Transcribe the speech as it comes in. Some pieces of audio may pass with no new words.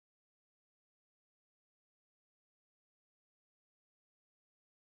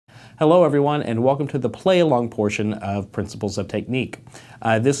Hello everyone, and welcome to the play-along portion of Principles of Technique.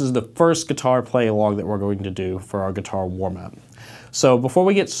 This is the first guitar play-along that we're going to do for our guitar warm-up. So before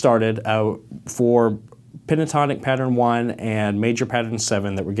we get started, for Pentatonic Pattern 1 and Major Pattern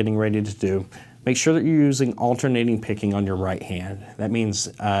 7 that we're getting ready to do, make sure that you're using alternating picking on your right hand. That means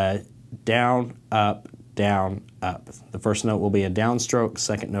down, up, down, up. The first note will be a downstroke,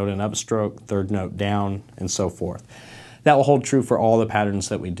 second note an upstroke, third note down, and so forth. That will hold true for all the patterns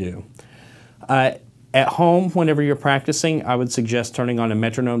that we do. At home, whenever you're practicing, I would suggest turning on a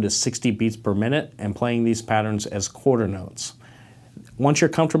metronome to 60 beats per minute and playing these patterns as quarter notes. Once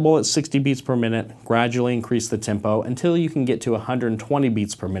you're comfortable at 60 beats per minute, gradually increase the tempo until you can get to 120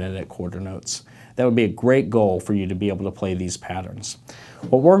 beats per minute at quarter notes. That would be a great goal for you to be able to play these patterns.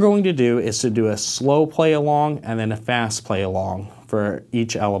 What we're going to do is to do a slow play along and then a fast play along for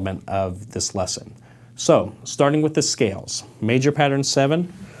each element of this lesson. So, starting with the scales, Major Pattern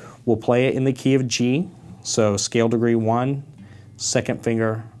 7, we'll play it in the key of G, so scale degree 1, second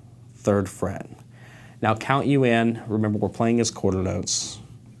finger, third fret. Now count you in, remember we're playing as quarter notes.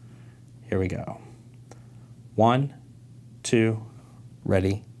 Here we go. 1, 2,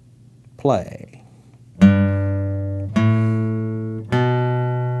 ready, play.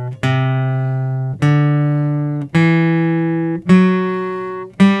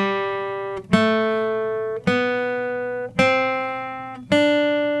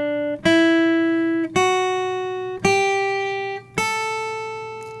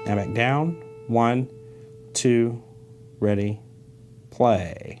 Now back down, 1, 2, ready,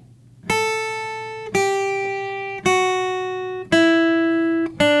 play.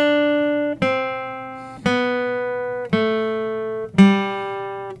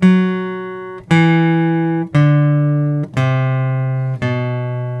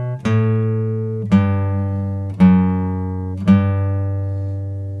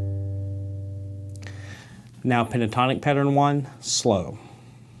 Now Pentatonic Pattern 1, slow.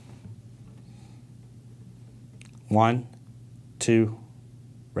 1, 2,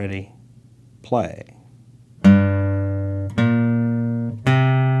 ready, play.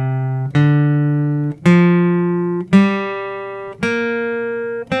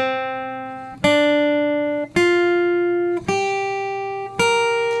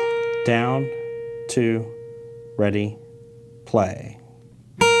 Down, 2, ready, play.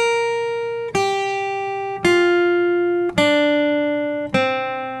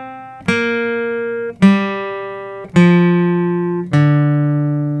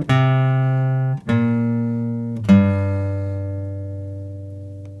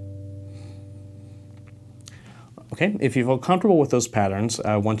 Okay, if you feel comfortable with those patterns,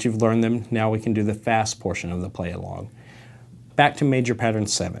 once you've learned them, now we can do the fast portion of the play along. Back to Major Pattern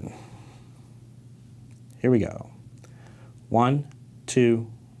 7. Here we go. 1, 2,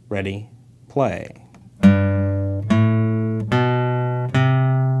 ready, play.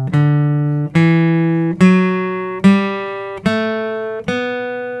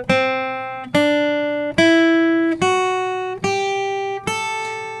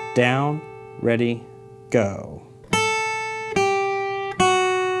 Down, ready, go.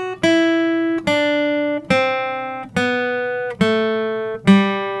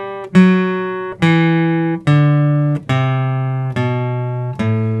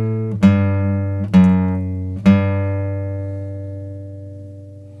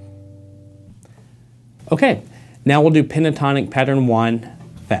 Okay, now we'll do Pentatonic Pattern 1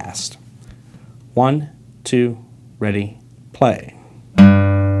 fast. 1, 2, ready, play.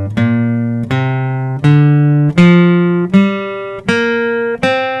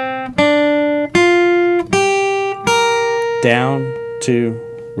 Down,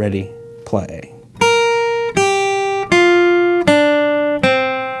 2, ready, play.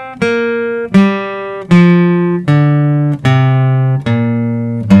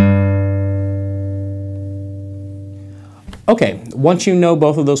 Okay, once you know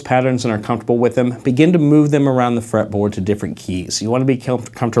both of those patterns and are comfortable with them, begin to move them around the fretboard to different keys. You want to be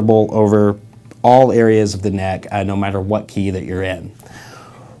comfortable over all areas of the neck, no matter what key that you're in.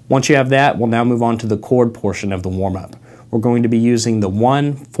 Once you have that, we'll now move on to the chord portion of the warm-up. We're going to be using the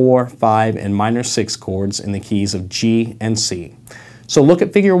 1, 4, 5, and minor 6 chords in the keys of G and C. So look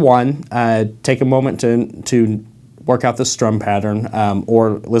at figure 1, take a moment to work out the strum pattern,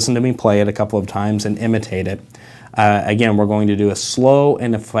 or listen to me play it a couple of times and imitate it. Again, we're going to do a slow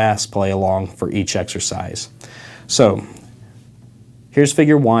and a fast play along for each exercise. So here's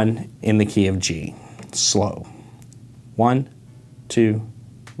figure 1 in the key of G, slow. 1, 2,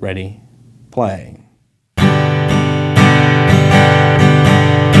 ready, play.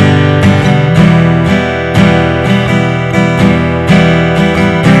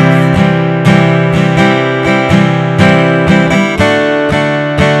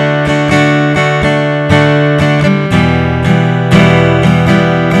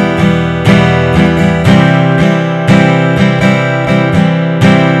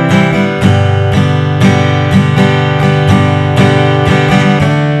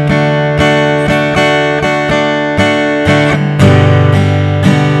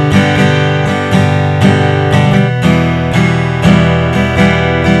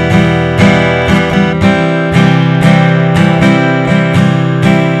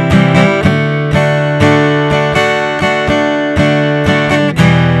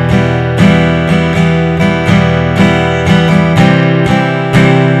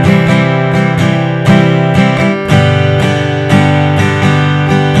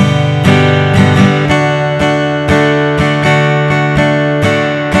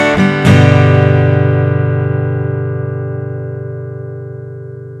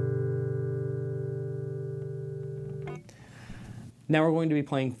 Now we're going to be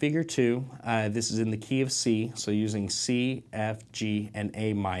playing Figure 2. This is in the key of C, so using C, F, G, and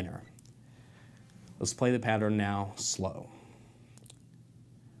A minor. Let's play the pattern now slow.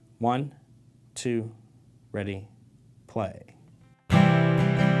 1, 2, ready, play.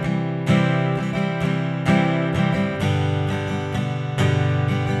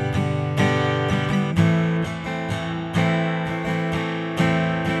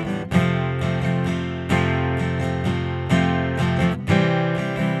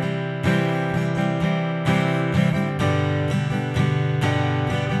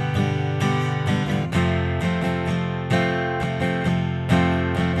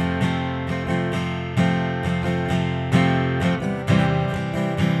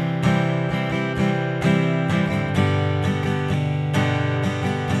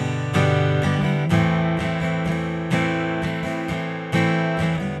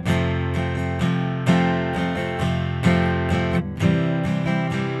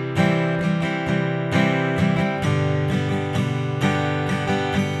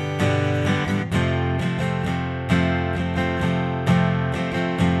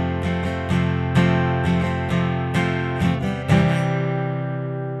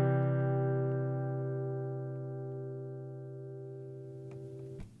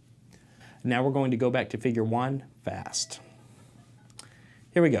 Now we're going to go back to Figure 1 fast.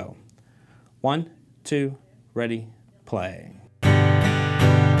 Here we go. 1, 2, ready, play.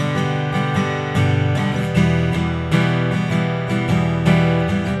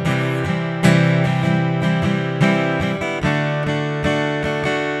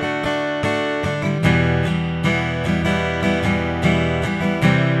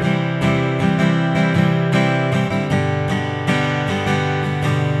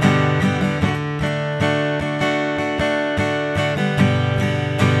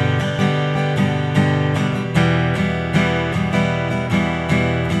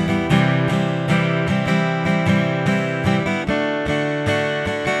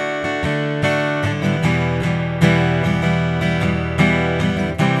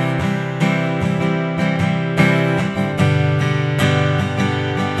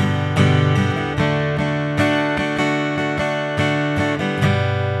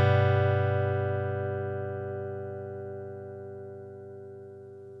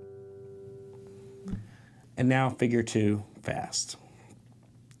 And now Figure 2 fast.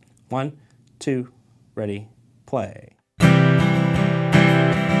 1, 2, ready, play.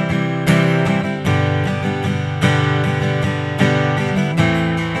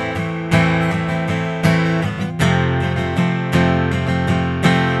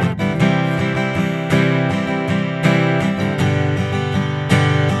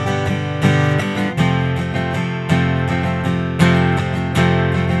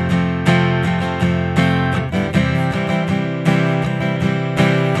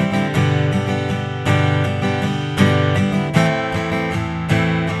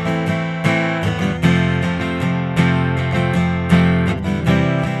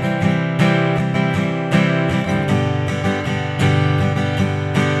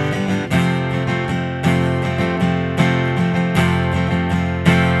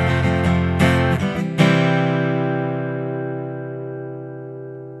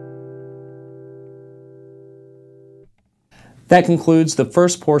 That concludes the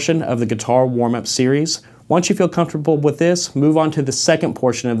first portion of the guitar warm-up series. Once you feel comfortable with this, move on to the second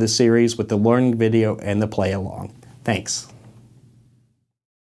portion of the series with the learning video and the play along. Thanks.